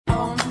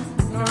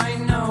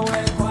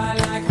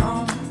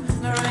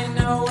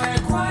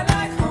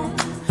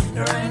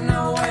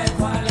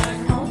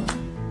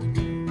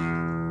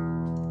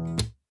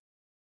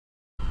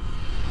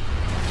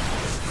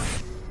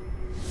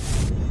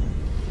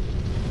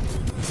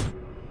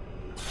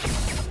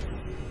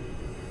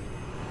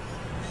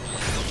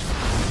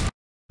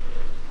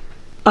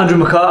Andrew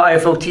McCART,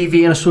 IFL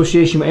TV in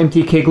association with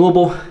MTK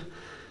Global.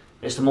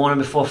 It's the morning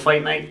before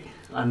fight night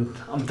and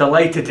I'm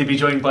delighted to be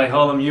joined by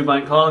Harlem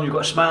Eubank. Harlem, you've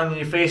got a smile on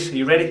your face. Are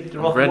you ready to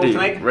rock and roll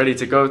tonight? Ready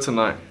to go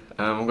tonight.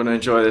 I'm going to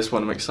enjoy this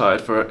one. I'm excited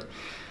for it.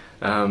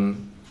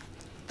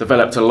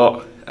 Developed a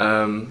lot.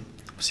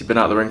 Obviously been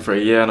out the ring for a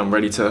year and I'm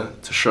ready to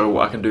show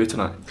what I can do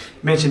tonight.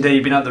 You mentioned that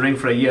you've been out the ring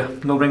for a year.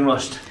 No ring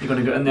rust. You're going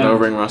to get in there? No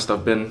ring rust.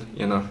 I've been,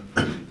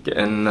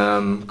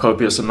 getting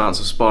copious amounts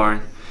of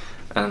sparring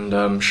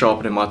and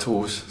sharpening my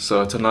tools.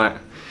 So tonight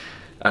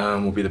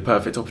will be the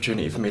perfect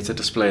opportunity for me to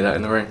display that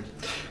in the ring.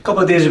 A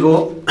couple of days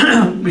ago,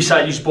 we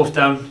sat you both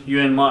down, you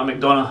and Martin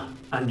McDONAGH,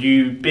 and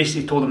you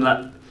basically told him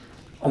that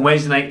on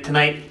Wednesday night,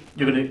 tonight,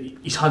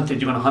 he's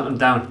hunted, you're going to hunt him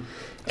down.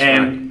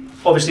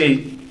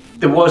 Obviously,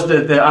 there was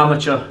the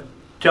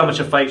two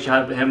amateur fights you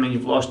had with him and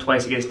you've lost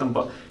twice against him,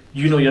 but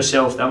you know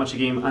yourself, the amateur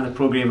game and the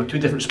pro game are two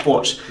different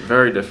sports.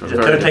 Very different. Is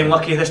it third time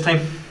lucky this time?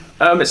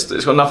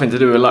 It's got nothing to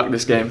do with luck,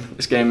 this game.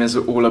 This game is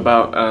all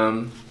about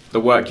the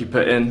work you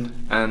put in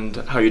and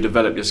how you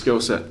develop your skill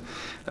set.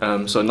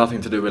 So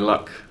nothing to do with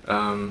luck.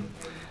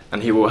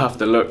 And he will have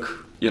to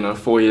look,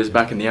 4 years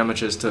back in the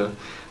amateurs to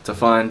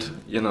find,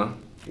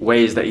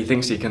 ways that he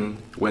thinks he can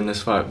win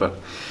this fight. But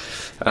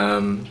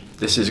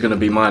this is going to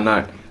be my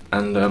night,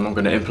 and I'm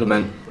going to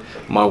implement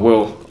my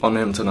will on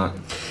him tonight.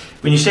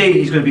 When you say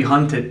he's going to be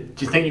hunted,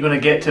 do you think you're going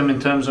to get to him in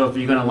terms of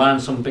you're going to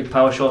land some big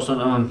power shots on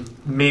him and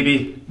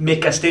maybe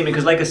make a statement?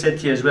 Because like I said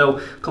to you as well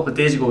a couple of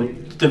days ago,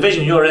 the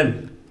division you're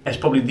in is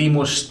probably the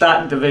most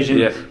stacked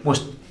division,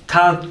 most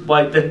talent.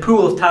 The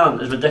pool of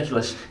talent is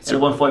ridiculous in the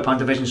 140 pound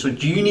division. So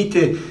do you need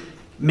to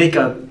make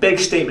a big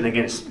statement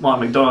against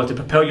Martin McDONAGH to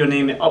propel your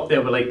name up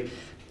there with like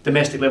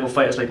domestic level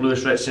fighters like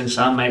Lewis Ritson,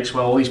 Sam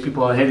Maxwell, all these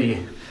people are ahead of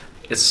you?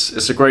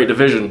 It's a great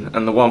division,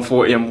 and the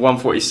 140 and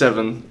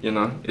 147,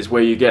 is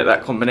where you get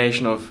that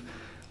combination of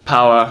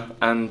power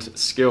and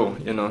skill,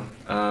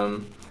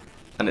 and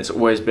it's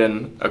always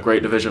been a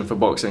great division for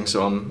boxing.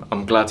 So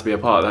I'm glad to be a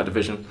part of that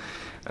division,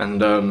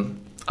 and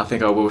I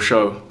think I will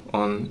show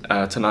on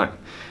tonight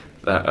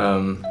that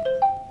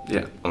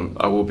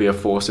I will be a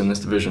force in this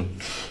division.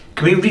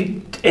 Can we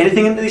read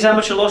anything into these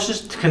amateur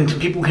losses? Can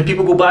people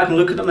go back and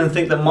look at them and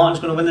think that Martin's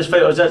going to win this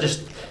fight, or is that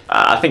just?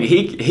 I think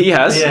he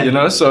has,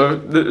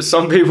 so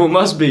some people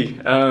must be.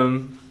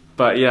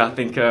 But yeah, I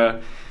think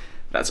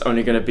that's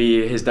only going to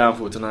be his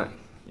downfall tonight,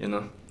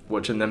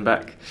 watching them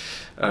back,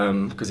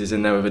 because he's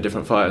in there with a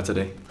different fighter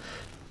today.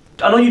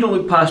 I know you don't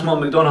look past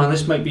Martin McDONAGH, and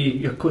this might be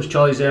your coach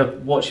Charlie's there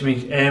watching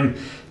me.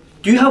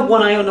 Do you have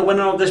one eye on the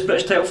winner of this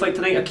British title fight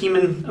tonight, Akeem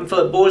and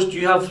Philip Bowes? Do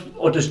you have,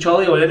 or does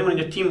Charlie or anyone in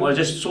your team, or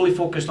just solely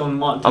focused on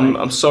Martin tonight?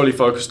 I'm solely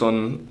focused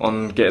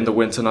on getting the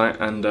win tonight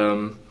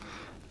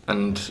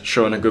and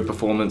showing a good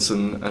performance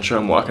and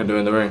showing what I can do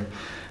in the ring.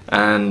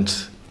 And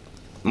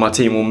my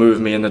team will move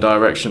me in the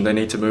direction they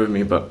need to move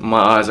me, but my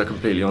eyes are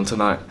completely on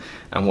tonight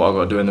and what I've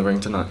got to do in the ring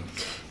tonight.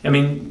 I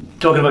mean,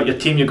 talking about your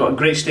team, you've got a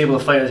great stable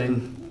of fighters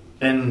in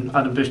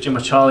Adam Bush, Jim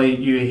Charlie,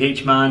 you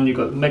H-Man, you've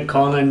got Mick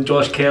Conlon,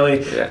 Josh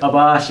Kelly,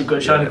 Abbas, you've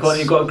got Shannon Conlon,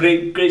 you've got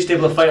a great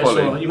stable of fighters,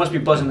 so you must be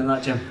buzzing in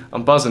that gym.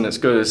 I'm buzzing, it's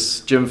good,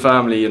 it's gym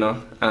family, and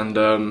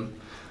a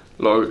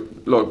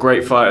lot of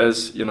great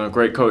fighters,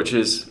 great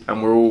coaches,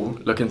 and we're all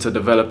looking to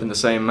develop in the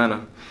same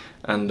manner.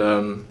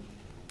 And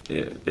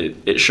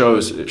it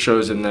shows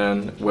in there,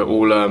 and we're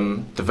all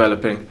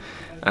developing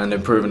and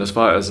improving as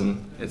fighters,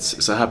 and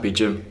it's a happy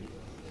gym.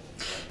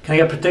 Can I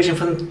get a prediction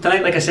for them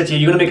tonight? Like I said to you,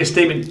 you're going to make a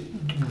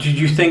statement. Do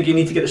you think you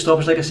need to get the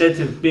stoppage, like I said,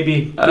 to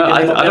maybe?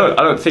 I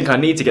don't think I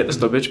need to get the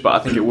stoppage, but I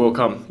think it will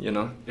come.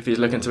 If he's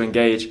looking to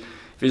engage,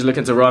 if he's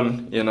looking to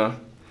run,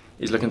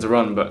 he's looking to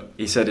run. But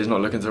he said he's not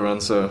looking to run,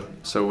 so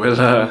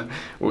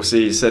we'll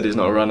see. He said he's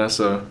not a runner,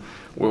 so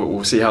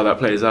we'll see how that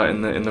plays out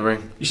in the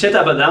ring. You said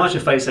that about the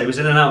amateur fights. He was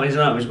in and out, he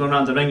was going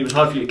around the ring. It was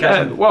hard for you to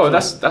catch him. Well,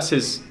 that's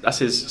his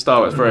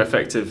style. It's very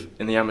effective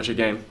in the amateur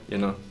game.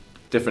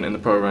 Different in the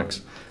pro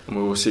ranks, and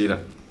we will see that.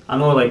 I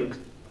know, have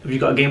you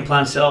got a game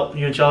plan set up,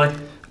 you and Charlie?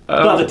 You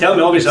don't have to tell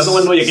me, obviously. I don't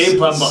want to know your game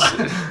plan,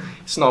 but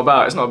it's not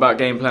about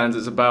game plans.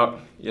 It's about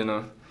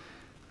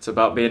it's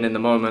about being in the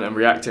moment and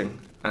reacting.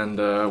 And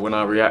when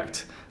I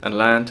react and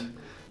land,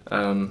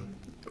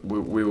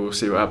 we will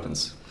see what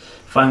happens.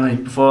 Finally,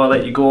 before I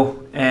let you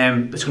go,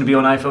 it's going to be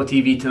on IFL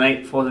TV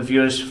tonight for the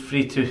viewers,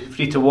 free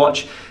to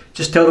watch.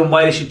 Just tell them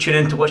why they should tune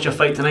in to watch your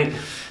fight tonight.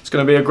 It's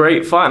going to be a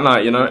great fight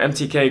night.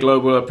 MTK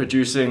Global are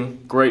producing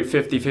great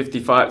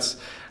 50-50 fights.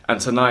 And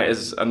tonight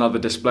is another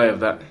display of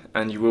that,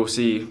 and you will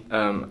see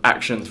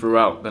action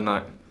throughout the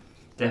night.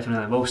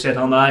 Definitely. Well said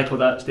on that. I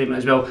told that statement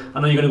as well. I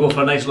know you're going to go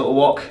for a nice little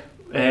walk.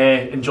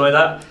 Enjoy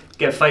that.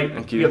 Get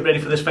ready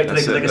for this fight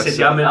tonight. Like I said to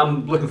you,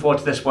 I'm looking forward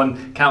to this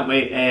one. Can't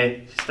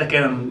wait. Stick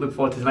in and look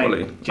forward to tonight.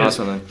 Quality. Cheers.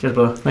 Awesome, cheers,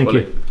 brother. Thank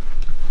you.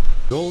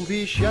 Don't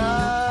be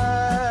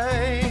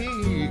shy,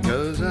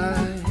 'cause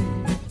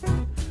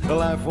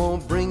life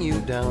won't bring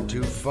you down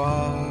too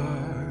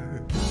far.